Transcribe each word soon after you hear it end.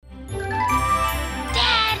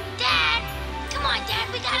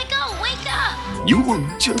You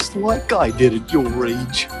look just like I did at your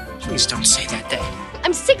age. Please don't say that, Dad.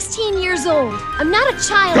 I'm 16 years old. I'm not a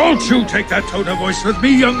child. Don't you take that tone of voice with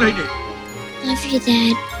me, young lady. Love you,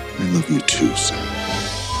 Dad. I love you too, son.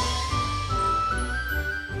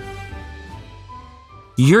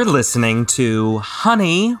 You're listening to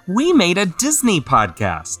Honey, We Made a Disney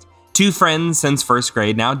Podcast. Two friends since first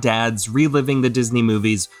grade, now dads reliving the Disney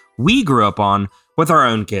movies we grew up on with our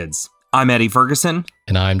own kids. I'm Eddie Ferguson.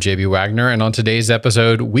 And I'm JB Wagner. And on today's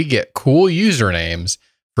episode, we get cool usernames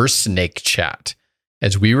for Snake Chat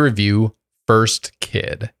as we review First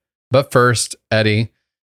Kid. But first, Eddie,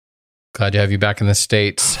 glad to have you back in the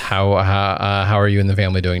States. How are you and the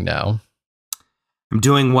family doing now? I'm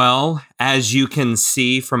doing well. As you can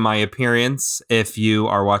see from my appearance, if you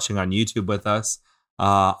are watching on YouTube with us,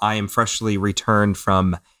 I am freshly returned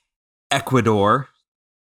from Ecuador.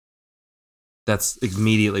 That's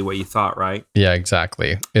immediately what you thought, right? Yeah,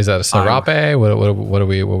 exactly. Is that a serape? What are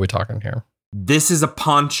we talking here? This is a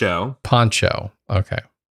poncho. Poncho. Okay.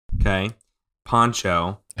 Okay.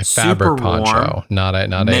 Poncho. A fabric poncho, warm, not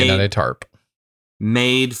a tarp.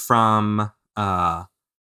 Made from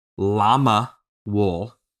llama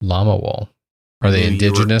wool. Llama wool. Are they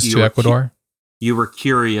indigenous to Ecuador? You were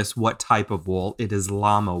curious what type of wool. It is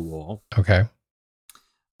llama wool. Okay.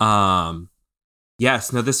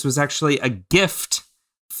 Yes, no, this was actually a gift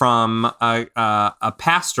from a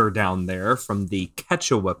pastor down there from the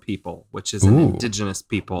Quechua people, which is an indigenous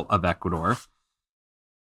people of Ecuador.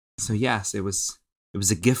 So yes, it was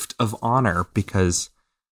a gift of honor because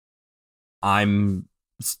I'm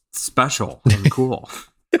special and cool.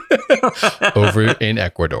 Over in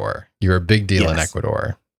Ecuador. You're a big deal in Yes.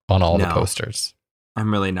 Ecuador on all the posters.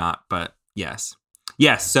 I'm really not, but yes.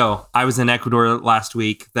 Yes, so I was in Ecuador last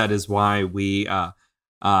week. That is why we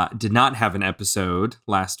did not have an episode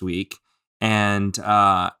last week. And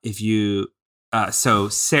so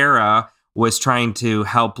Sarah was trying to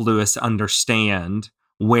help Lewis understand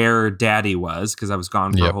where Daddy was because I was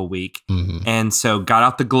gone for a whole week. Mm-hmm. And so got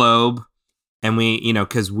out the globe. And we,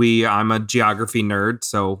 because I'm a geography nerd,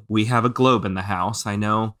 so we have a globe in the house. I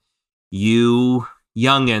know you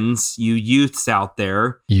youngins, you youths out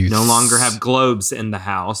there, no longer have globes in the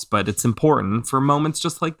house, but it's important for moments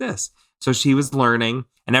just like this. So she was learning,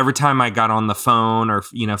 and every time I got on the phone or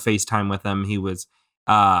FaceTime with him, he was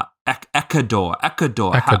Ecuador,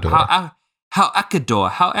 how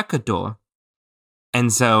Ecuador.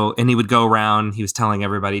 And he would go around. He was telling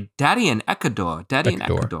everybody, "Daddy in Ecuador, Daddy in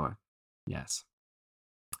Ecuador." Yes.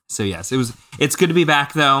 So yes, it's good to be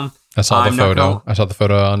back though. I saw the photo. I saw the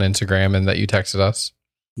photo on Instagram and that you texted us.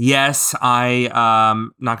 Yes, I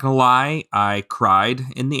not gonna lie, I cried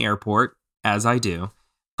in the airport as I do.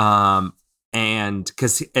 And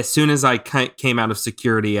because as soon as I came out of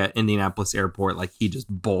security at Indianapolis Airport, like he just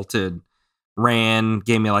bolted, ran,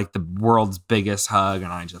 gave me like the world's biggest hug,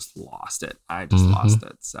 and I just lost it. Lost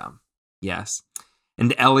it. So yes.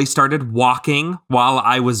 And Ellie started walking while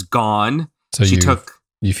I was gone. So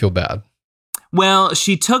you feel bad. Well,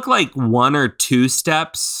 she took like one or two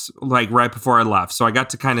steps like right before I left. So I got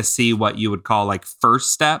to kind of see what you would call like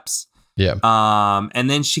first steps. Yeah. And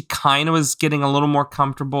then she kind of was getting a little more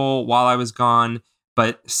comfortable while I was gone.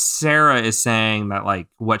 But Sarah is saying that like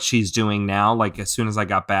what she's doing now, like as soon as I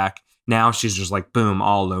got back, now she's just like boom,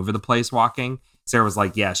 all over the place walking. Sarah was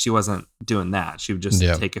like, yeah, she wasn't doing that. She would just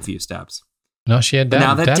take a few steps. No, she had dad.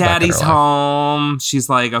 Now that Daddy's back home, she's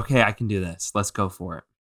like, okay, I can do this. Let's go for it.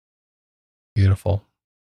 Beautiful.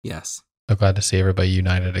 Yes. So glad to see everybody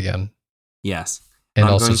united again. Yes. And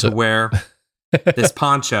I'm also going to wear this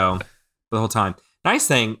poncho the whole time. Nice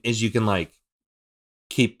thing is you can like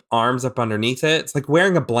keep arms up underneath it. It's like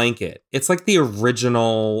wearing a blanket. It's like the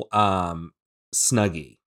original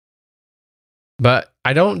Snuggie. But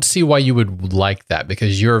I don't see why you would like that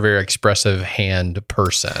because you're a very expressive hand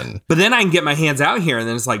person. But then I can get my hands out here and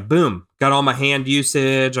then it's like, boom, got all my hand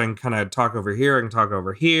usage. I can kind of talk over here. I can talk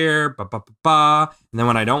over here. Ba, ba, ba, ba. And then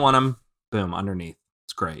when I don't want them, boom, underneath.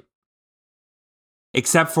 It's great.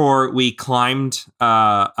 Except for we climbed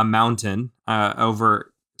a mountain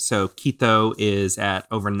over. So Quito is at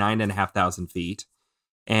over 9,500 feet.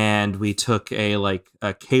 And we took a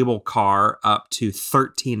cable car up to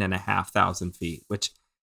 13,500 feet, which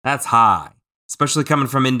that's high, especially coming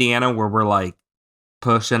from Indiana where we're like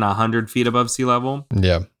pushing 100 feet above sea level.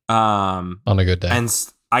 Yeah. On a good day. And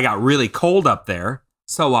I got really cold up there.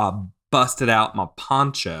 So I busted out my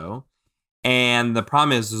poncho. And the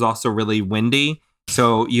problem is it was also really windy.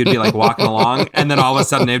 So you'd be like walking along and then all of a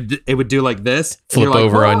sudden it would do like this. Flip like,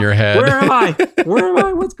 over on your head. Where am I? Where am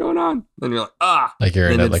I? What's going on? Then you're like, ah. Like you're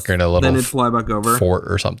in a little then it'd fly back over. fort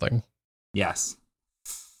or something. Yes.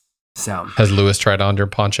 So Has Lewis tried on your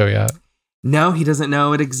poncho yet? no, he doesn't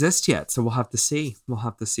know it exists yet. So we'll have to see. We'll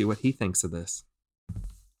have to see what he thinks of this.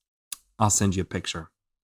 I'll send you a picture.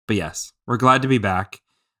 But yes, we're glad to be back.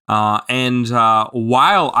 And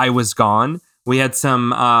while I was gone, we had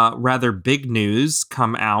some rather big news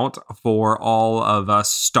come out for all of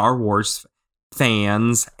us Star Wars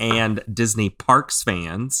fans and Disney Parks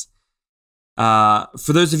fans. For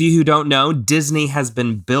those of you who don't know, Disney has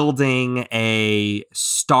been building a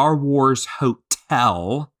Star Wars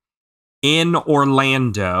hotel in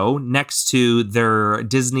Orlando next to their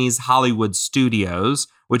Disney's Hollywood Studios,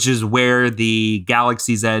 which is where the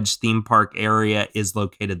Galaxy's Edge theme park area is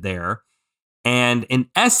located there. And in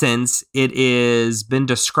essence, it has been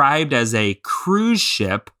described as a cruise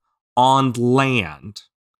ship on land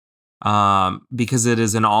because it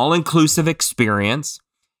is an all-inclusive experience.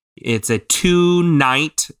 It's a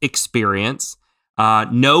 2-night experience.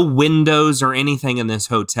 No windows or anything in this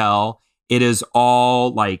hotel. It is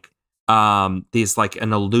all like these like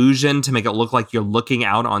an illusion to make it look like you're looking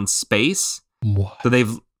out on space. What?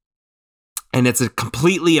 So and it's a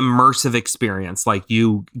completely immersive experience. Like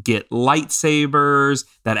you get lightsabers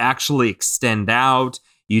that actually extend out.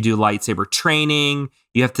 You do lightsaber training.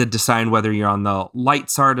 You have to decide whether you're on the light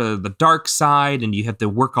side or the dark side, and you have to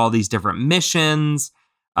work all these different missions.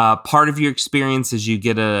 Part of your experience is you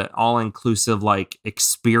get a all-inclusive like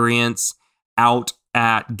experience out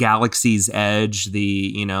at Galaxy's Edge,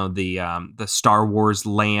 the Star Wars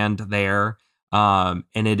land there. And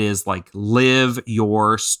it is like live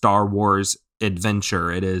your Star Wars adventure.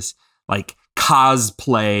 It is like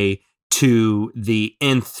cosplay to the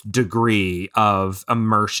nth degree of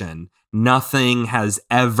immersion. Nothing has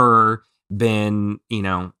ever been,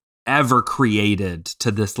 ever created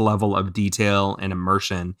to this level of detail and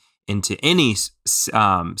immersion into any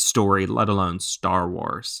story, let alone Star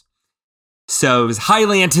Wars. So it was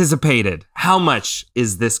highly anticipated. How much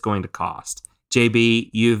is this going to cost?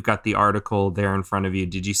 JB, you've got the article there in front of you.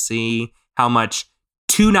 Did you see how much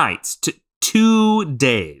 2 nights, 2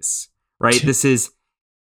 days, right? This is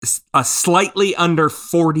a slightly under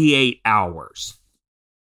 48 hours.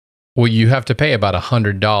 Well, you have to pay about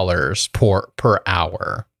 $100 per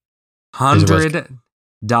hour.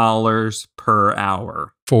 $100 per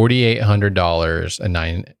hour.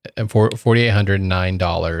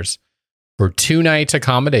 $4,809 for 2 nights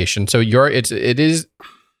accommodation. So it is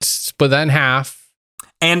split that in half.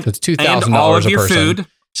 And so it's $2,000 and all of a your person. food.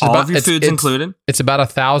 So all of your food's included. It's about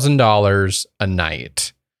 $1,000 a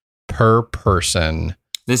night per person.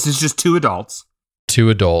 This is just 2 adults. 2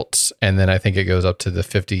 adults, and then I think it goes up to the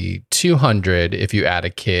 $5,200 if you add a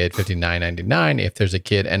kid, $5,999 if there's a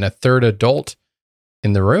kid, and a third adult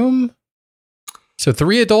in the room. So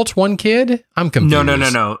 3 adults, 1 kid. I'm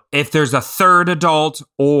confused. No. If there's a third adult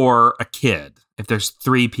or a kid, if there's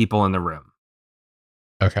 3 people in the room.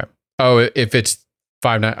 Okay. Oh, if it's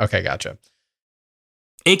 5 okay, gotcha.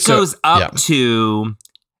 It goes up to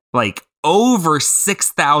like over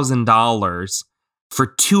 $6,000 for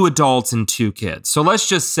 2 adults and 2 kids. So let's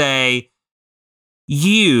just say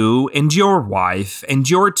you and your wife and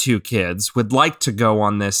your 2 kids would like to go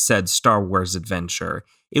on this said Star Wars adventure.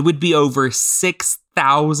 It would be over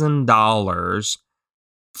 $6,000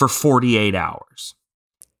 for 48 hours.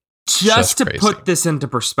 Just to put this into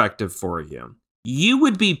perspective for you, you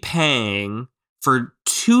would be paying for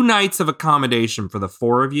 2 nights of accommodation for the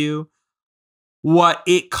 4 of you what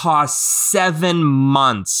it costs 7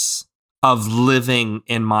 months of living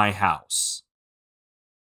in my house.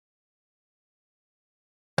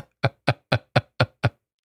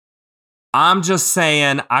 I'm just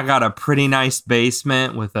saying, I got a pretty nice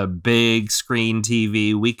basement with a big screen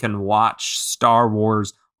TV. We can watch Star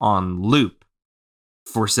Wars on loop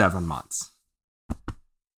for 7 months.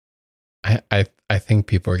 I think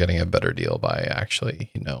people are getting a better deal by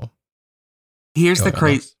actually, Here's the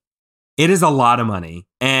crazy. It is a lot of money,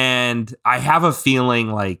 and I have a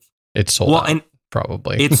feeling like it's sold out, and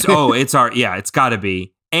probably. It's got to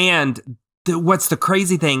be. And what's the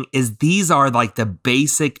crazy thing is these are like the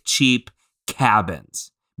basic cheap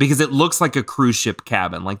cabins because it looks like a cruise ship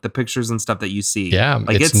cabin, like the pictures and stuff that you see. Yeah,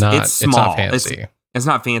 like it's small. It's not fancy. It's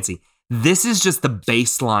not fancy. This is just the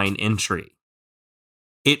baseline entry.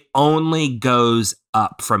 It only goes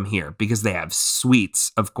up from here because they have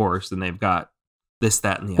suites, of course, and they've got this,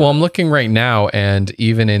 that, and the other. Well, I'm looking right now, and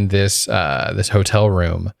even in this this hotel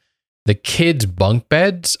room, the kids' bunk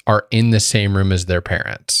beds are in the same room as their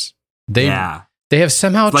parents. They have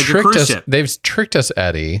somehow tricked us. They've tricked us,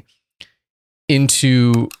 Eddie,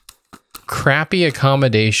 into crappy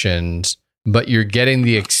accommodations, but you're getting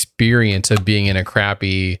the experience of being in a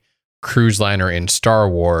crappy cruise liner in Star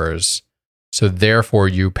Wars So therefore,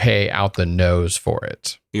 you pay out the nose for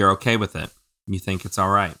it. You're okay with it. You think it's all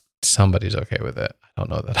right. Somebody's okay with it. I don't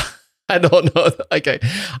know that. I don't know. Like I'd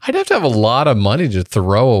have to have a lot of money to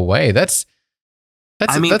throw away. That's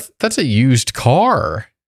a used car.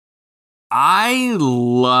 I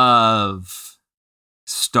love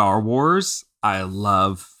Star Wars. I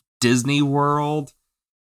love Disney World.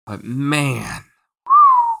 But man.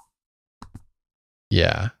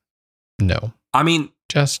 Yeah. No. I mean,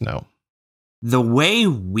 just no. The way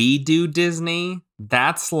we do Disney,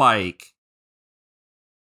 that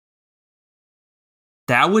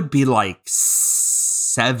would be like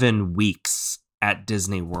 7 weeks at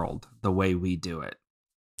Disney World, the way we do it.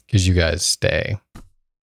 Because you guys stay at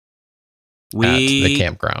the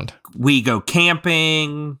campground. We go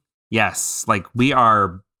camping. Yes. Like we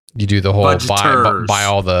are. You do the whole budgeters. buy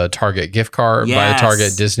all the Target gift card, Yes. buy the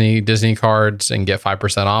Target Disney cards and get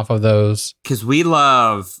 5% off of those. Because we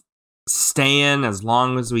love staying as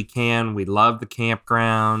long as we can. We love the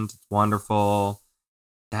campground. It's wonderful.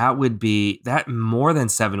 That would be more than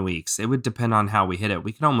 7 weeks. It would depend on how we hit it.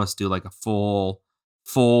 We could almost do like a full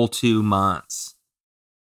 2 months.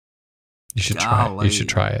 You should try it. You should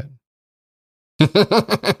try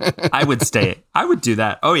it. I would stay. I would do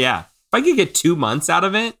that. Oh yeah. If I could get 2 months out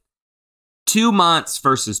of it, 2 months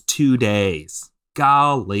versus 2 days.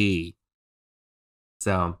 Golly.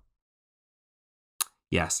 So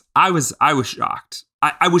yes, I was shocked.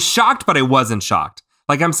 I was shocked, but I wasn't shocked.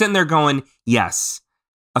 Like I'm sitting there going, yes,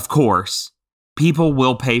 of course, people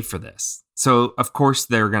will pay for this. So of course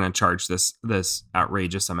they're going to charge this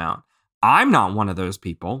outrageous amount. I'm not one of those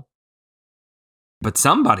people, but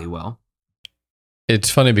somebody will. It's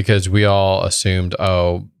funny because we all assumed,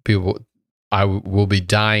 I will be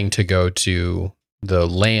dying to go to the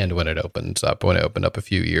land when it opened up a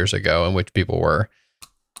few years ago, in which people were.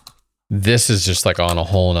 This is just like on a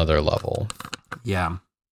whole nother level. Yeah.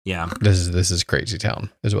 Yeah. This is Crazy Town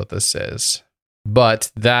is what this is.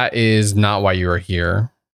 But that is not why you are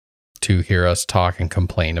here, to hear us talk and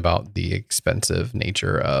complain about the expensive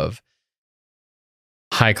nature of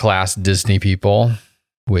high class Disney people,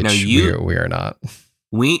 which we are not.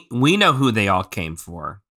 We know who they all came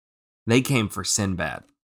for. They came for Sinbad.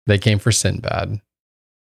 They came for Sinbad.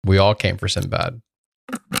 We all came for Sinbad.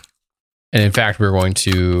 And in fact, we're going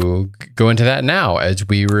to go into that now as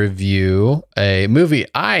we review a movie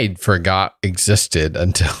I forgot existed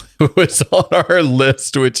until it was on our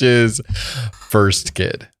list, which is First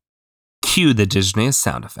Kid. Cue the Disney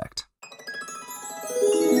sound effect.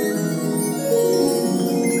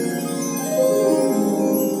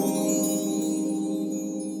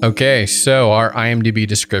 Okay, so our IMDb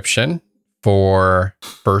description for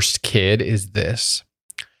First Kid is this.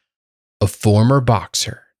 A former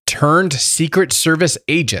boxer turned Secret Service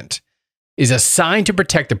agent is assigned to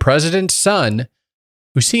protect the president's son,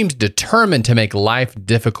 who seems determined to make life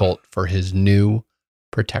difficult for his new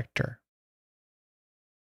protector.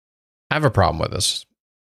 I have a problem with this.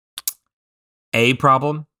 A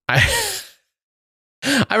problem? I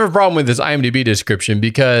have a problem with this IMDb description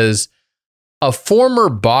because a former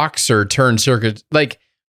boxer turned circuit, like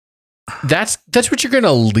that's what you're going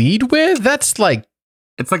to lead with? That's like,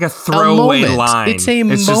 it's like a throwaway line. It's a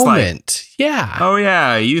moment. Yeah. Oh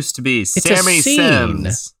yeah, it used to be Sammy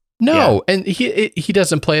Sims. No, yeah. And he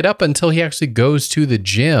doesn't play it up until he actually goes to the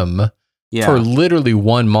gym for literally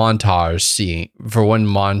one montage scene, for one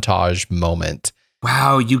montage moment.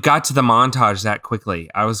 Wow, you got to the montage that quickly.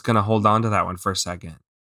 I was going to hold on to that one for a second.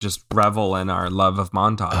 Just revel in our love of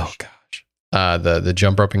montage. Oh gosh. The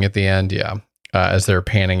jump roping at the end, yeah. As they're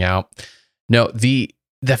panning out. No, the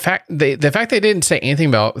fact they didn't say anything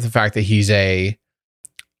about the fact that he's a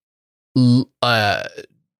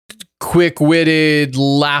quick-witted,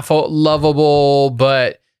 lovable,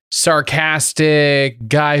 but sarcastic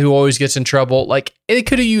guy who always gets in trouble. Like, it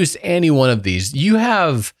could have used any one of these. You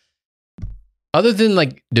have, other than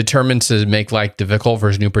like determined to make life difficult for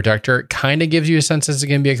his new protector, it kind of gives you a sense it's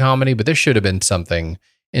going to be a comedy, but there should have been something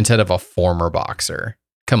instead of a former boxer.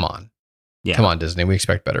 Come on. Yeah. Come on, Disney. We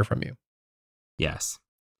expect better from you. Yes.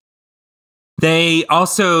 They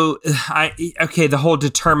also, the whole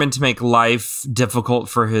determined to make life difficult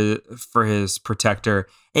for his protector.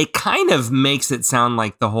 It kind of makes it sound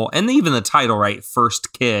like the whole, and even the title, right?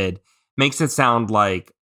 First Kid makes it sound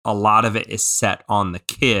like a lot of it is set on the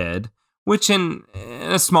kid, which in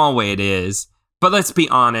a small way it is. But let's be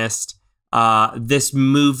honest, this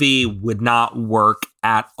movie would not work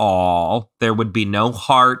at all. There would be no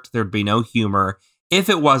heart. There'd be no humor if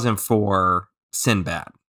it wasn't for Sinbad.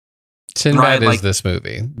 Sinbad is this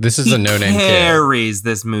movie. This is a no-name kid. He carries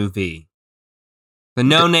this movie. The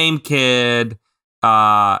no-name kid.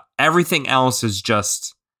 Everything else is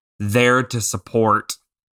just there to support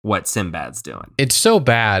what Sinbad's doing. It's so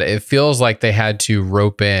bad. It feels like they had to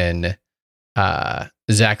rope in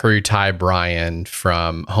Zachary Ty Bryan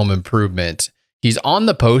from Home Improvement. He's on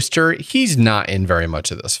the poster. He's not in very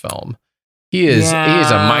much of this film. He is a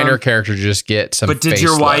minor character to just get some. But did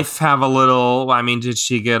your wife have a little? I mean, did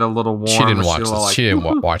she get a little warm? She didn't watch this. She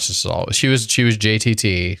didn't watch this at all. She was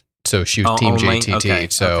JTT, so she was Team only? JTT. Okay,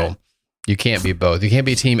 so okay. You can't be both. You can't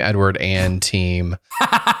be Team Edward and Team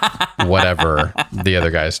whatever the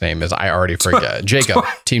other guy's name is. I already forget. Jacob.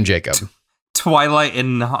 Team Jacob. Twilight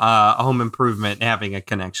and Home Improvement having a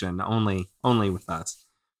connection only with us.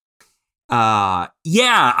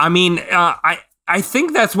 Yeah, I mean, I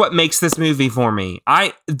think that's what makes this movie for me.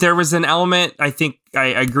 There was an element, I think I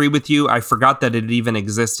agree with you. I forgot that it even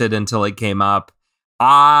existed until it came up.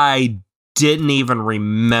 I didn't even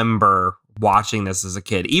remember watching this as a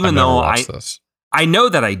kid, even though I know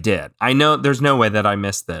that I did. I know there's no way that I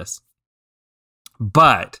missed this.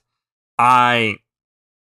 But I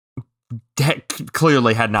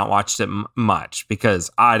clearly had not watched it much because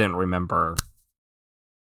I didn't remember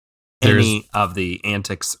any of the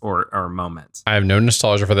antics or moments. I have no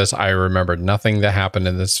nostalgia for this. I remember nothing that happened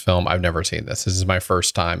in this film. I've never seen this. This is my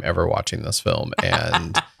first time ever watching this film,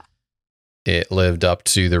 and it lived up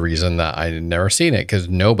to the reason that I had never seen it because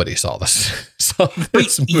nobody saw this.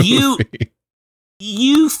 But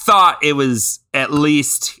you thought it was at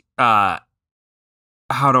least how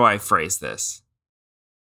do I phrase this?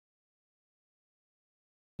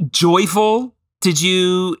 Joyful? Did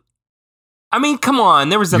you? I mean, come on.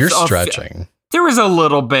 There was You're stretching. There was a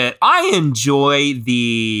little bit. I enjoy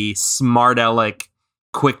the smart aleck,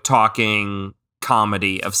 quick talking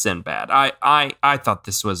comedy of Sinbad. I thought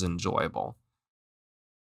this was enjoyable.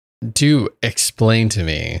 Do explain to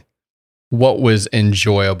me what was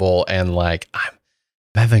enjoyable and like I'm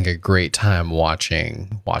having a great time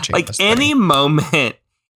watching like this any thing. moment.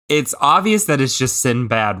 It's obvious that it's just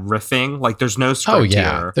Sinbad riffing. Like there's no script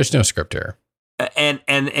here. There's no script here. And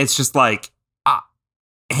it's just like,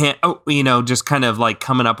 just kind of like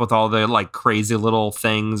coming up with all the like crazy little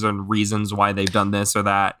things and reasons why they've done this or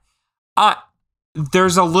that.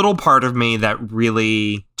 There's a little part of me that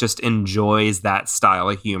really just enjoys that style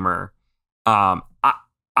of humor. I'm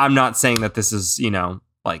not saying that this is,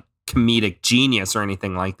 like comedic genius or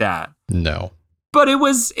anything like that. No. But it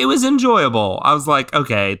was enjoyable. I was like,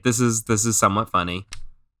 okay, this is somewhat funny.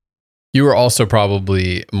 You were also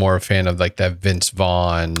probably more a fan of like that Vince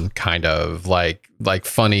Vaughn kind of like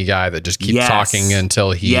funny guy that just keeps talking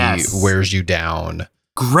until he wears you down.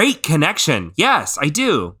 Great connection. Yes, I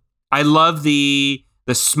do. I love the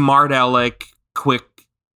smart aleck, quick,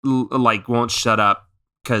 like won't shut up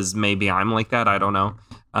because maybe I'm like that. I don't know.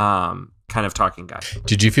 Kind of talking guy.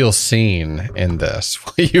 Did you feel seen in this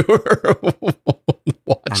while you were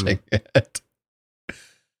watching it?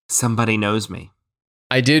 Somebody knows me.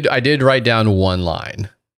 I did write down one line.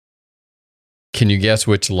 Can you guess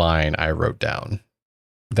which line I wrote down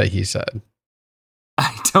that he said?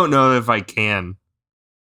 I don't know if I can.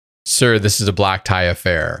 Sir, this is a black tie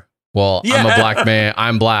affair. Well, I'm a black man.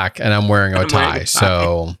 I'm black and I'm wearing a tie.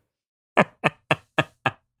 So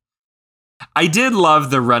I did love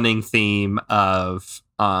the running theme of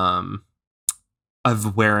wearing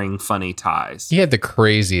funny ties. He had the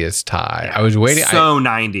craziest tie. Yeah. I was waiting. So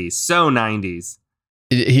 90s.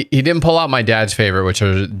 He didn't pull out my dad's favorite, which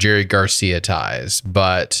was Jerry Garcia ties,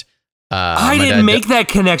 but I didn't make that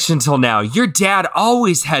connection till now. Your dad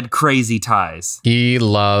always had crazy ties. He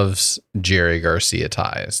loves Jerry Garcia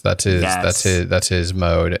ties. That's his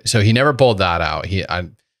mode. So he never pulled that out. I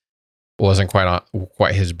wasn't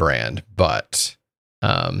quite his brand, but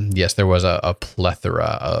yes, there was a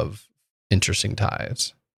plethora of interesting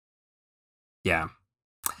ties. Yeah.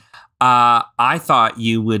 I thought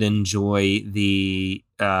you would enjoy the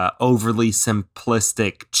overly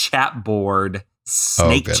simplistic chat board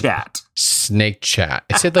Snake Chat. Snake Chat.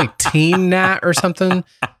 It said like Teen Nat or something.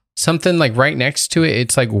 Something like right next to it.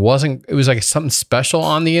 It's like it was like something special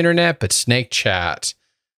on the internet, but Snake Chat.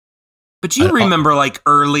 But you remember like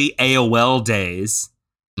early AOL days,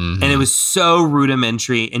 and it was so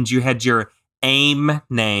rudimentary, and you had your AIM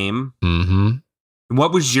name. Mm-hmm.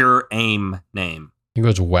 What was your AIM name? I think it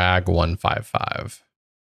was WAG155.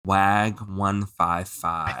 WAG155.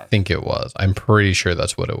 I think it was. I'm pretty sure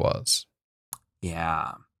that's what it was.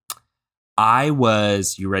 Yeah. I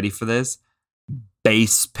was, you ready for this?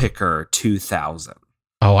 Base Picker 2000.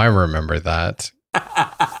 Oh, I remember that.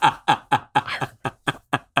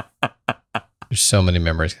 There's so many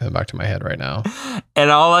memories coming back to my head right now. And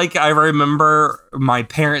I remember my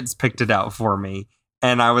parents picked it out for me.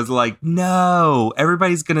 And I was like, no,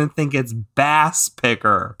 everybody's going to think it's Bass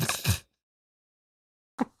Picker.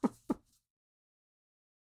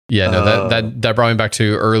 Yeah, no, that brought me back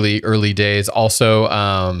to early days. Also,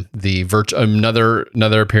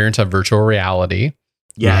 another appearance of virtual reality.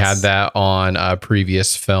 Yes. We had that on a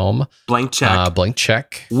previous film, Blank Check. Blank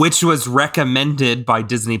Check, which was recommended by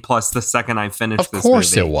Disney Plus the second I finished this movie. Of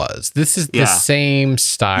course it was. This is the same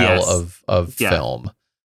style of film.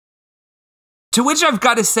 To which I've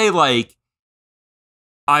got to say, like,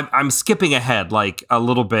 I'm skipping ahead like a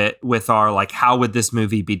little bit with our like, how would this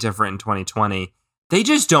movie be different in 2020? They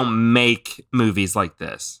just don't make movies like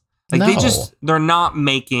this. Like they're not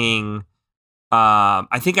making.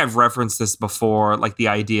 I think I've referenced this before, like the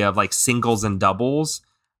idea of like singles and doubles.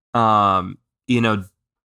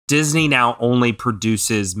 Disney now only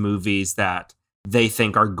produces movies that they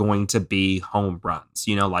think are going to be home runs,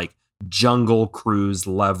 like Jungle Cruise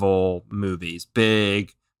level movies,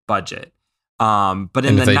 big budget. But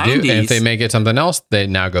in the 90s, if they make it something else, they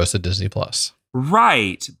now goes to Disney Plus.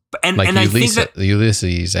 Right. And like I think that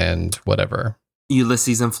Ulysses and whatever.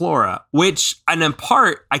 Ulysses and Flora, which, and in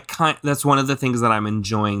part, that's one of the things that I'm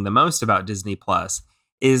enjoying the most about Disney Plus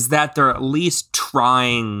is that they're at least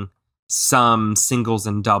trying some singles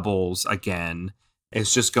and doubles again.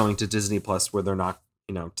 It's just going to Disney Plus where they're not,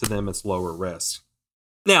 to them it's lower risk.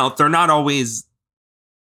 Now, they're not always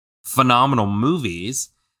phenomenal movies.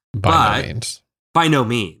 By no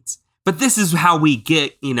means. But this is how we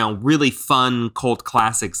get, really fun cult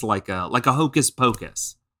classics like a Hocus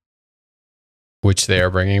Pocus. Which they are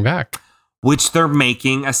bringing back. Which they're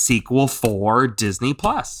making a sequel for Disney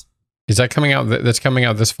Plus. Is that coming out? That's coming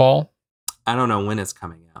out this fall? I don't know when it's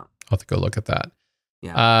coming out. I'll have to go look at that.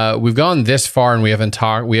 Yeah. We've gone this far and we haven't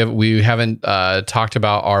talked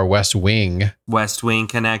about our West Wing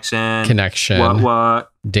connection.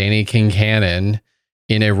 What? Danny Kincannon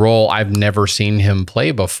in a role I've never seen him play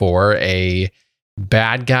before, a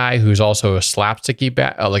bad guy who's also a slapsticky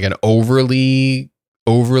bad, like an overly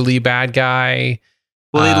bad guy.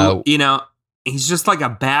 Well, he's just like a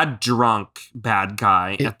bad drunk bad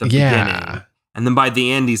guy at the beginning, and then by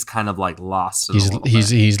the end, he's kind of like lost.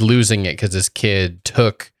 He's losing it because this kid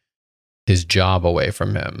took his job away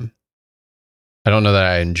from him. I don't know that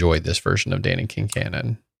I enjoyed this version of Danny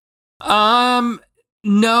Kincannon.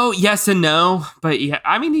 No, yes and no, but yeah,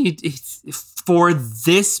 I mean, he for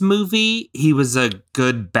this movie, he was a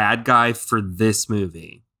good bad guy for this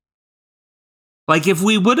movie. Like if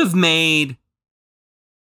we would have made,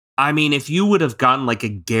 if you would have gotten like a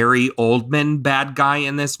Gary Oldman bad guy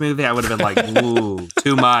in this movie, I would have been like, ooh,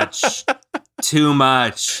 too much.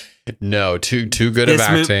 No, too good of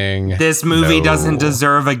acting. This movie doesn't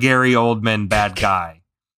deserve a Gary Oldman bad guy.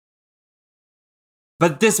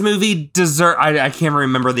 But this movie I can't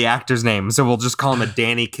remember the actor's name, so we'll just call him a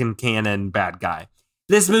Danny Kincannon bad guy.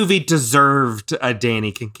 This movie deserved a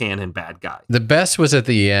Danny Kincannon bad guy. The best was at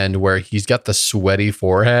the end where he's got the sweaty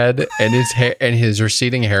forehead and his hair and his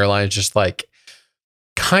receding hairline is just like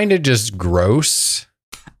kind of just gross.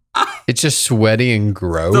 It's just sweaty and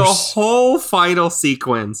gross. The whole final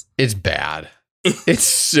sequence. It's bad. It's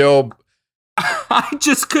so. I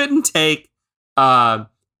just couldn't take.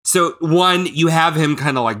 So one, you have him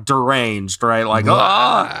kind of like deranged, right? Like,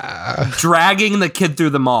 dragging the kid through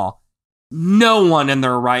the mall. No one in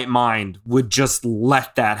their right mind would just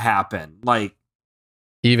let that happen. Like,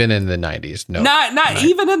 even in the 90s, no. Not right.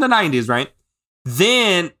 Even in the 90s, right?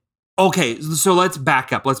 Then, okay, so let's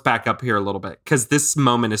back up. Let's back up here a little bit because this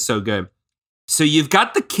moment is so good. So you've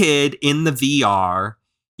got the kid in the VR.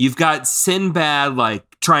 You've got Sinbad like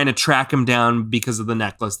trying to track him down because of the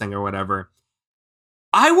necklace thing or whatever.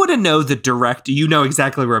 I want to know the director. You know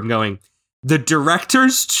exactly where I'm going. The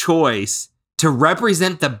director's choice to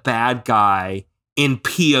represent the bad guy in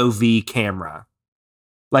POV camera.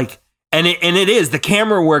 Like, and it is, the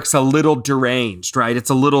camera works a little deranged, right? It's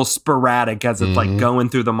a little sporadic as it's like going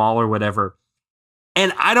through the mall or whatever.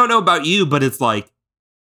 And I don't know about you, but it's like,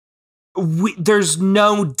 there's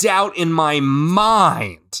no doubt in my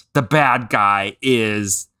mind the bad guy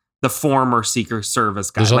is the former Secret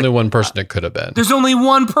Service guy. There's only one person it could have been. There's only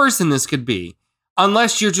one person this could be.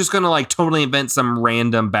 Unless you're just going to like totally invent some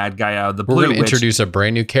random bad guy out of the blue. We're going to introduce a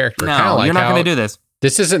brand new character. No, like you're not going to do this.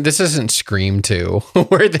 This isn't Scream 2,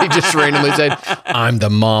 where they just randomly said, I'm the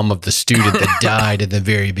mom of the student that died at the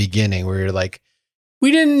very beginning, where you're like,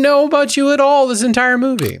 we didn't know about you at all this entire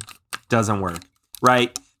movie. Doesn't work,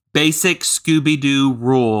 right? Basic Scooby-Doo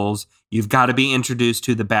rules. You've got to be introduced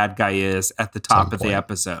who the bad guy is at the top of the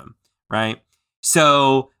episode, right?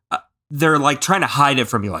 So they're like trying to hide it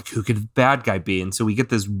from you, like who could the bad guy be? And so we get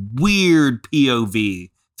this weird POV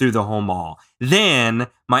through the whole mall. Then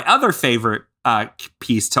my other favorite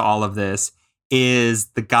piece to all of this is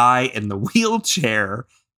the guy in the wheelchair,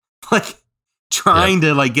 like trying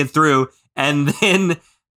to like get through, and then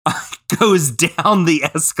goes down the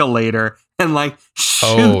escalator and like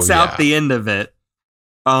shoots out the end of it.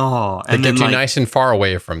 Oh, They and then kept you like, nice and far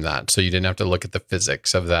away from that, so you didn't have to look at the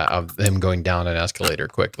physics of that, of him going down an escalator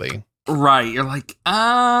quickly. right, you're like,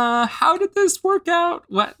 how did this work out?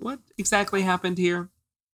 What exactly happened here?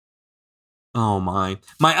 Oh my.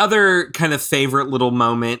 My other kind of favorite little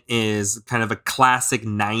moment is kind of a classic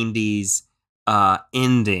 90s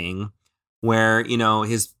ending where, you know,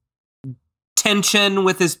 his tension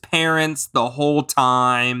with his parents the whole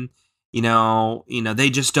time, you know, they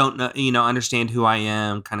just don't know, understand who I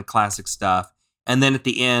am, kind of classic stuff. And then at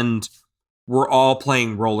the end, we're all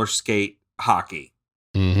playing roller skate hockey.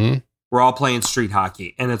 Mm-hmm. We're all playing street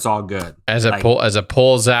hockey, and it's all good. As it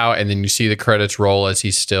pulls out, and then you see the credits roll as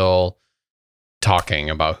he's still talking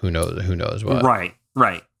about who knows what. Right.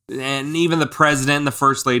 And even the president and the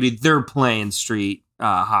first lady, they're playing street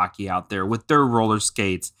hockey out there with their roller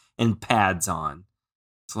skates and pads on.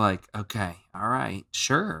 It's like, okay, all right,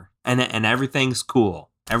 sure. And everything's cool.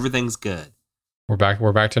 Everything's good. We're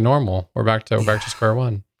back to normal. We're back to square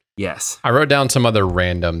one. Yes. I wrote down some other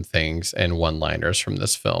random things and one-liners from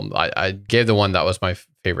this film. I gave the one that was my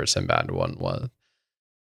favorite Sinbad one was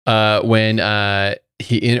when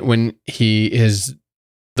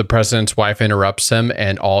the president's wife interrupts him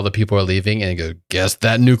and all the people are leaving and he goes, "Guess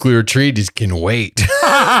that nuclear treaty can wait."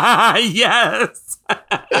 Yes.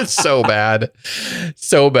 It's so bad.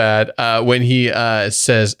 So bad. When he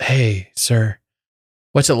says, "Hey, sir,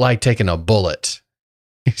 what's it like taking a bullet?"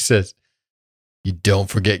 He says, "You don't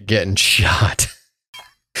forget getting shot.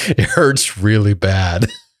 It hurts really bad."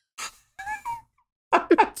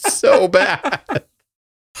 It's so bad.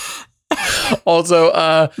 Also,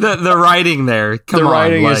 the writing there. The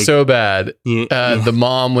writing is so bad. Yeah. The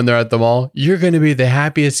mom, when they're at the mall, "You're going to be the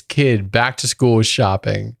happiest kid back to school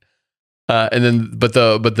shopping." And then, but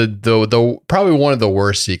the probably one of the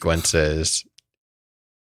worst sequences.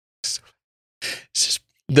 It's just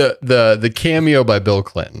the cameo by Bill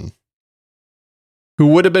Clinton, who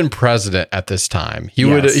would have been president at this time. He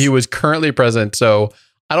was currently president. So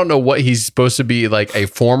I don't know what he's supposed to be, like a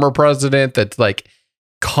former president that's like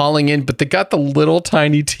calling in, but they got the little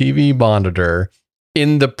tiny TV monitor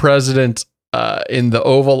in the president's in the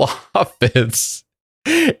Oval Office,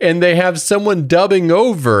 and they have someone dubbing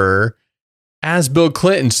over as Bill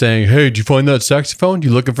Clinton saying, "Hey, did you find that saxophone?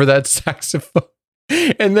 You looking for that saxophone?"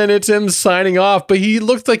 And then it's him signing off, but he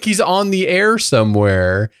looks like he's on the air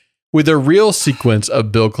somewhere with a real sequence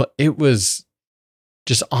of Bill Clinton. It was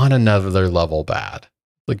just on another level bad.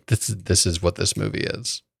 Like this is what this movie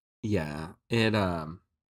is. Yeah. It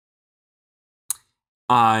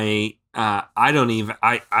I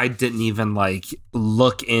didn't even like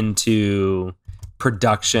look into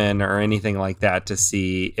production or anything like that to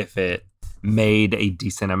see if it made a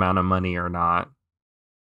decent amount of money or not,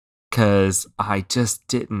 because I just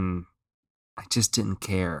didn't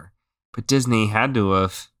care. But Disney had to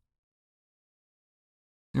have.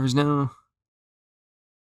 There was no.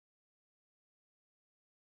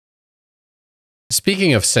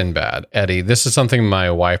 Speaking of Sinbad, Eddie, this is something my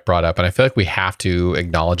wife brought up, and I feel like we have to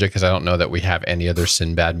acknowledge it because I don't know that we have any other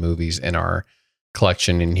Sinbad movies in our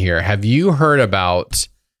collection in here. Have you heard about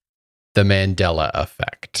the Mandela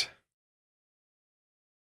effect?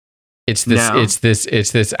 It's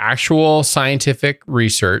this actual scientific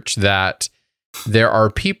research that there are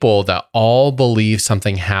people that all believe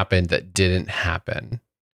something happened that didn't happen.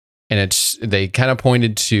 And they kind of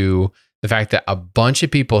pointed to the fact that a bunch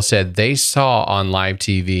of people said they saw on live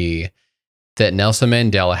TV that Nelson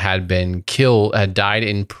Mandela had died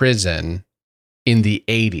in prison in the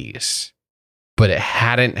 80s, but it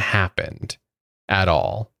hadn't happened at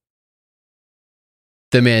all.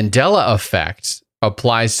 The Mandela effect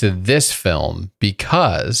applies to this film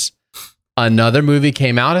because another movie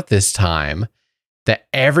came out at this time that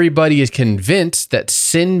everybody is convinced that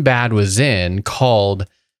Sinbad was in, called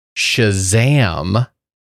Shazam.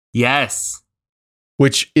 Yes.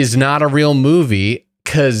 Which is not a real movie.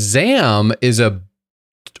 Kazam is a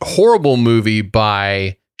horrible movie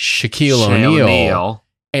by Shaquille O'Neal.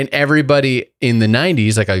 And everybody in the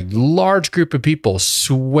 90s, like a large group of people,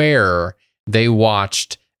 swear they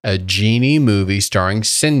watched a genie movie starring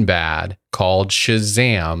Sinbad called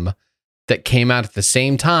Shazam that came out at the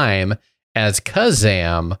same time as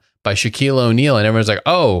Kazam by Shaquille O'Neal. And everyone's like,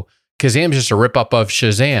 oh, Kazam's just a rip-up of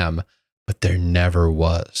Shazam. But there never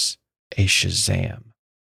was a Shazam,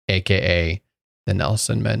 a.k.a. the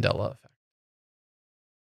Nelson Mandela effect.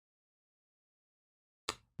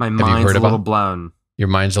 My you mind's heard a little about- blown. Your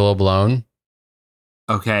mind's a little blown.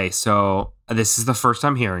 Okay, so this is the first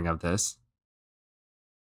I'm hearing of this.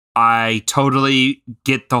 I totally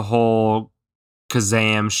get the whole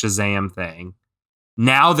Shazam thing.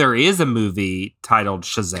 Now there is a movie titled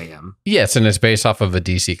Shazam. Yes, and it's based off of a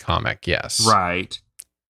DC comic. Yes. Right.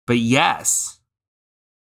 But yes.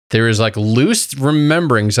 There is like loose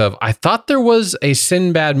rememberings of, I thought there was a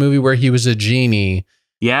Sinbad movie where he was a genie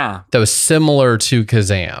Yeah. that was similar to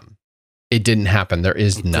Kazam. It didn't happen. There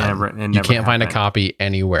is none. It You never can't find a happened. copy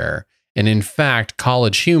anywhere. And in fact,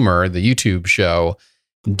 College Humor, the YouTube show,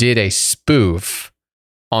 did a spoof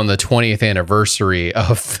on the 20th anniversary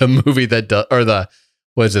of the movie that the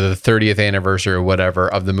 30th anniversary or whatever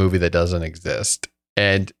of the movie that doesn't exist.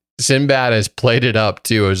 And Sinbad has played it up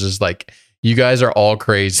too. It was just like, you guys are all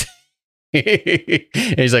crazy.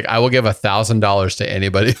 And he's like, I will give $1,000 to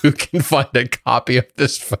anybody who can find a copy of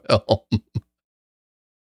this film.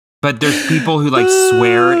 But there's people who like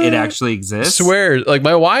swear it actually exists. Swear, like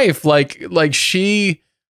my wife, like she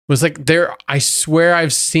was like, there, I swear I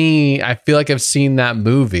feel like I've seen that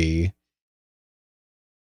movie,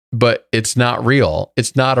 but it's not real.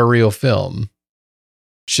 It's not a real film.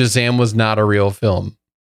 Shazam was not a real film.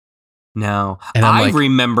 No. And I'm I like-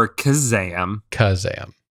 remember Kazam.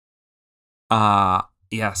 Kazam.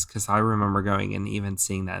 Yes, because I remember going and even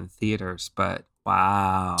seeing that in theaters, but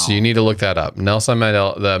wow. So you need to look that up. Nelson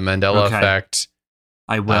Mandela, the Mandela Okay. Effect.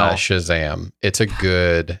 I will. Shazam. It's a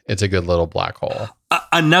good little black hole.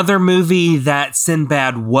 Another movie that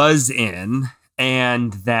Sinbad was in,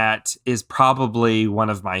 and that is probably one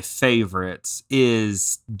of my favorites,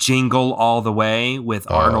 is Jingle All the Way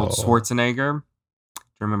with Arnold Oh. Schwarzenegger. Do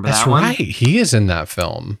you remember That's that one? right. He is in that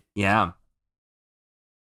film. Yeah.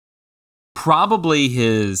 Probably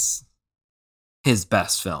his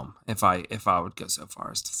best film, if I would go so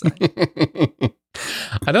far as to say.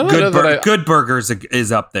 I don't know that Good Burgers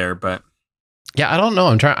is up there, but I don't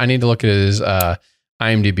know. I need to look at his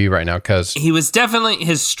IMDb right now because he was definitely,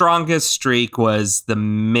 his strongest streak was the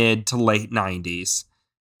mid to late 90s.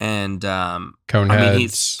 And Coneheads. I mean,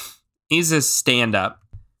 he's a stand-up.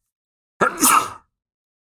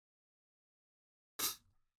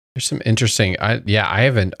 There's some interesting. I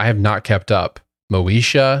have not kept up.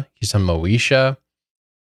 Moesha. He's on Moesha.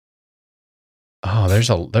 Oh, there's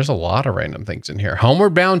a lot of random things in here.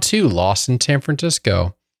 Homeward Bound 2, Lost in San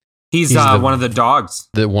Francisco. He's one of the dogs.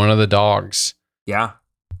 One of the dogs. Yeah.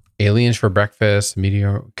 Aliens for Breakfast,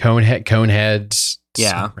 Meteor, Coneheads.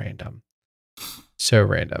 Yeah. So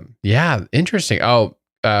random. Yeah, interesting. Oh,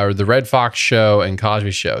 the Red Fox show and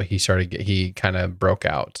Cosby show. He kind of broke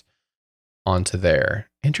out onto there.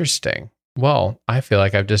 Interesting. Well, I feel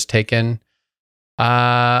like I've just taken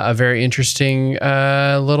a very interesting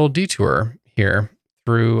little detour here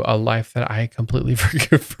through a life that I completely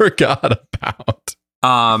forgot about.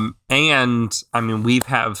 And I mean, we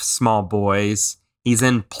have small boys. He's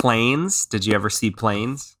in Planes. Did you ever see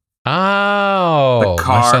Planes? Oh,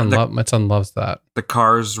 my son loves that. The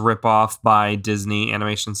Cars ripoff by Disney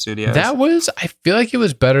Animation Studios. I feel like it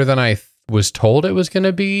was better than I was told it was going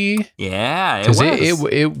to be. Yeah, it was.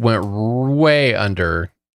 It went way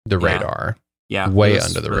under the radar. Yeah, way Lewis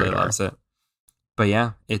under the really radar. loves it. But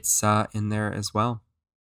yeah, it's in there as well.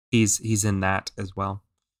 He's in that as well.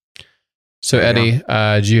 So Eddie,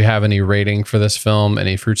 do you have any rating for this film?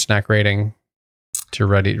 Any fruit snack rating to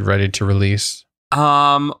ready to release?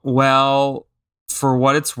 Well, for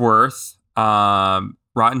what it's worth,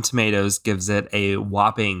 Rotten Tomatoes gives it a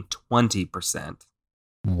whopping 20%.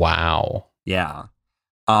 Wow. Yeah.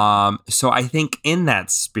 So I think in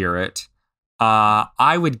that spirit,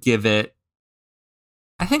 I would give it,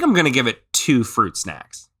 I think I'm going to give it 2 fruit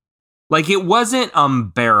snacks. Like, it wasn't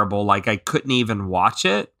unbearable. Like, I couldn't even watch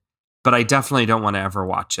it, but I definitely don't want to ever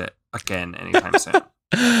watch it again anytime soon.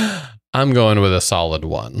 I'm going with a solid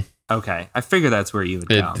 1. Okay. I figure that's where you would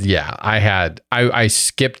go. Yeah, I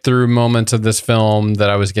skipped through moments of this film that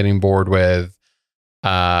I was getting bored with.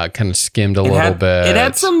 Kind of skimmed a little bit. It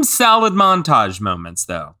had some solid montage moments,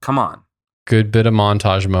 though. Come on. Good bit of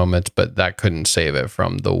montage moments, but that couldn't save it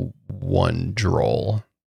from the one droll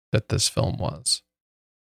that this film was.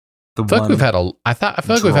 I feel like we've had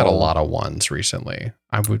a lot of ones recently.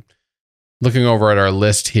 Looking over at our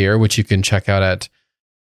list here, which you can check out at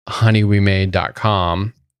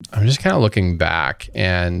honeywemade.com. I'm just kind of looking back,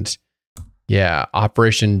 and yeah,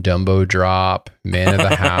 Operation Dumbo Drop, Man of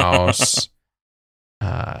the House.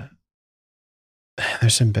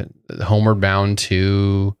 There's some Homeward Bound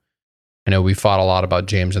 2. I know we fought a lot about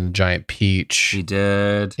James and the Giant Peach. We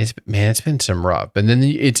did. It's been some rough, and then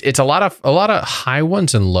it's a lot of high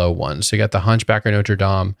ones and low ones. So you got the Hunchback of Notre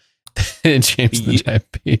Dame, James the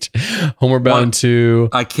Giant Peach. Homeward Bound 2.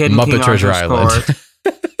 A Kid Muppet King Treasure Arthur's Island.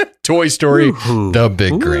 Court. Toy Story. Ooh. The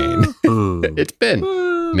Big Green. Ooh. It's been,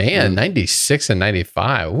 man, 96 and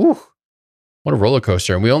 95. Woo. What a roller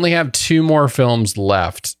coaster. And we only have 2 more films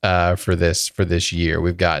left for this year.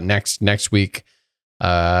 We've got next week,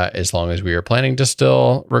 as long as we are planning to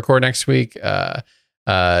still record next week,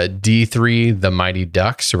 D3, The Mighty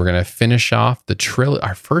Ducks. So we're going to finish off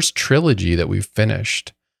our first trilogy that we've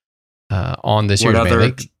finished on this year. What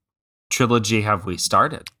other trilogy have we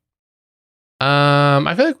started?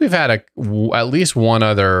 I feel like we've had at least one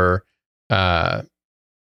other.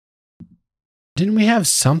 Didn't we have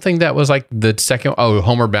something that was like the second? Oh,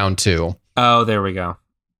 Homeward Bound 2. Oh, there we go.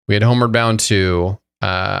 We had Homeward Bound 2.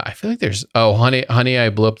 I feel like there's Honey, I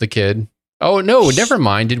Blew Up the Kid. Oh no, never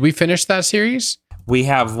mind. Did we finish that series? We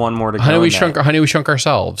have one more to go. Honey, we shrunk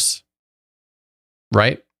ourselves.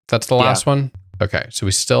 Right? That's the last one. Okay, so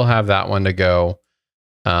we still have that one to go.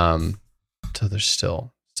 So there's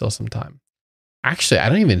still some time. Actually, I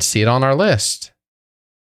don't even see it on our list.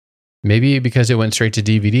 Maybe because it went straight to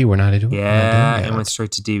DVD, we're not doing it went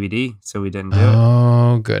straight to DVD, so we didn't do it.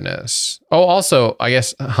 Oh, goodness. Oh, also, I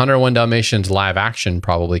guess 101 Dalmatians live action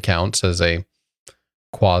probably counts as a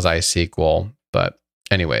quasi-sequel. But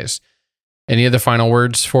anyways, any other final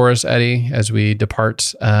words for us, Eddie, as we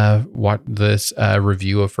depart this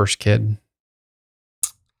review of First Kid?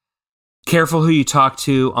 Careful who you talk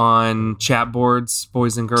to on chat boards,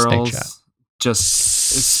 boys and girls. Snake Chat.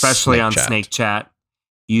 Just especially on Snake Chat.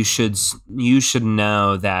 You should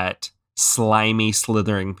know that slimy,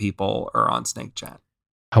 slithering people are on Snake Chat.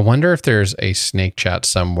 I wonder if there's a Snake Chat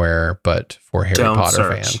somewhere, but for Harry Potter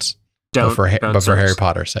fans. But for Harry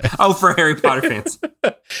Potter fans. Oh, for Harry Potter fans.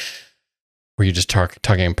 Were you just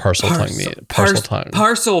talking Parseltongue?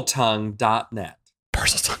 Parseltongue.net.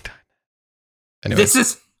 Parseltongue.net. Anyways. This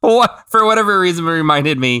is, for whatever reason, it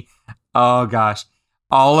reminded me. Oh, gosh.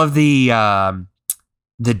 All of the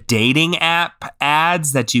dating app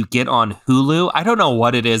ads that you get on Hulu. I don't know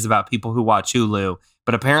what it is about people who watch Hulu,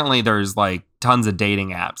 but apparently there's like tons of dating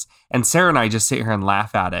apps. And Sarah and I just sit here and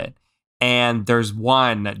laugh at it. And there's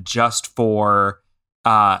one just for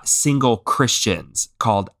single Christians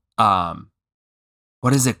called,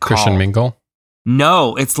 what is it called? Christian Mingle?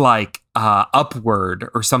 No, it's like Upward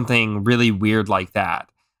or something really weird like that.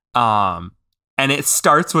 And it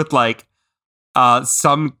starts with like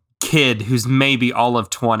some kid who's maybe all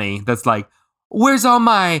of 20 that's like, where's all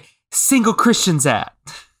my single Christians at?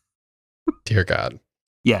 Dear God.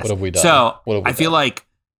 Yes. What have we done? So I feel like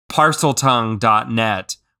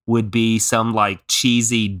Parseltongue.net would be some like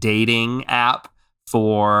cheesy dating app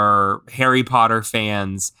for Harry Potter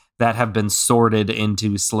fans that have been sorted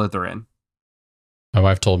into Slytherin. My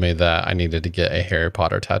wife told me that I needed to get a Harry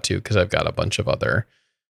Potter tattoo because I've got a bunch of other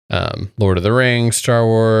Lord of the Rings, Star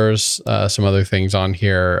Wars, some other things on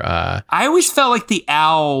here. I always felt like the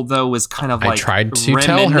owl, though, was kind of like I tried to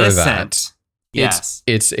tell her that. Yes,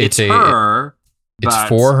 it's her. It's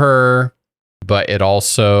for her, but it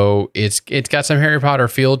also it's got some Harry Potter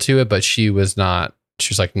feel to it. But she was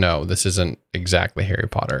like, no, this isn't exactly Harry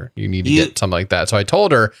Potter. You need to get something like that. So I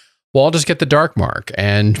told her, well, I'll just get the Dark Mark,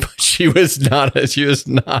 and she was not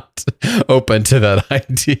open to that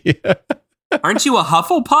idea. Aren't you a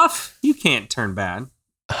Hufflepuff? You can't turn bad.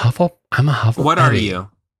 I'm a Hufflepuff. What are you?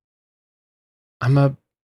 I'm a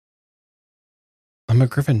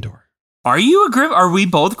Gryffindor. Are you Are we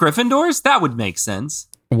both Gryffindors? That would make sense.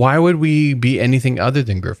 Why would we be anything other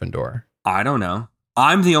than Gryffindor? I don't know.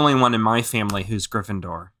 I'm the only one in my family who's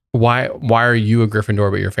Gryffindor. Why are you a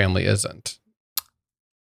Gryffindor but your family isn't?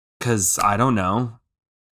 Because I don't know.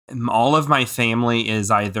 All of my family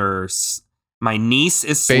is either... My niece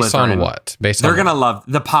is Slytherin. Based on what? They're going to love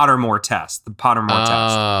the Pottermore test. The Pottermore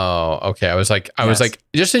test. Oh, okay. I was like,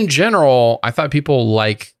 just in general, I thought people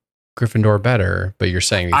like Gryffindor better, but you're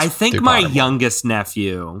saying I think my youngest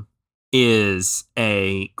nephew is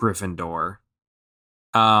a Gryffindor.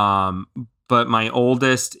 But my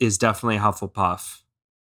oldest is definitely a Hufflepuff.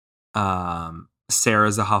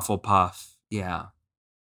 Sarah's a Hufflepuff. Yeah.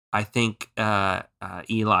 I think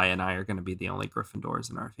Eli and I are going to be the only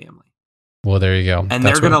Gryffindors in our family. Well, there you go. And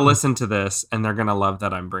they're going to listen to this, and they're going to love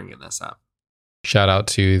that I'm bringing this up. Shout out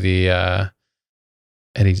to the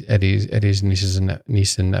Eddie's nieces and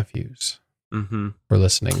nephews for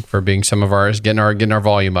listening, for being some of ours, getting our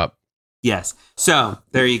volume up. Yes. So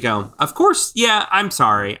there you go. Of course. Yeah. I'm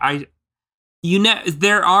sorry.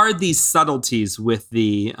 There are these subtleties with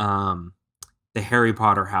the Harry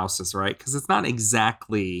Potter houses, right? Because it's not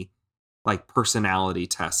exactly like personality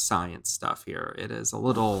test science stuff here.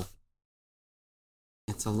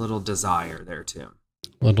 It's a little desire there too.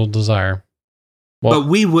 little desire. Well, But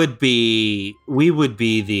we would be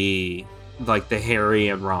the Harry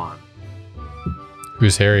and Ron.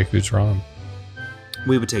 who's Harry? Who's Ron?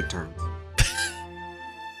 We would take turns.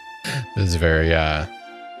 This is very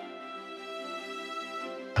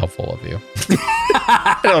helpful of you.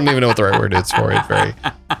 I don't even know what the right word is for it. Very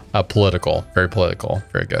political. Very political.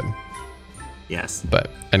 Very good. Yes. But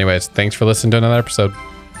anyways, thanks for listening to another episode.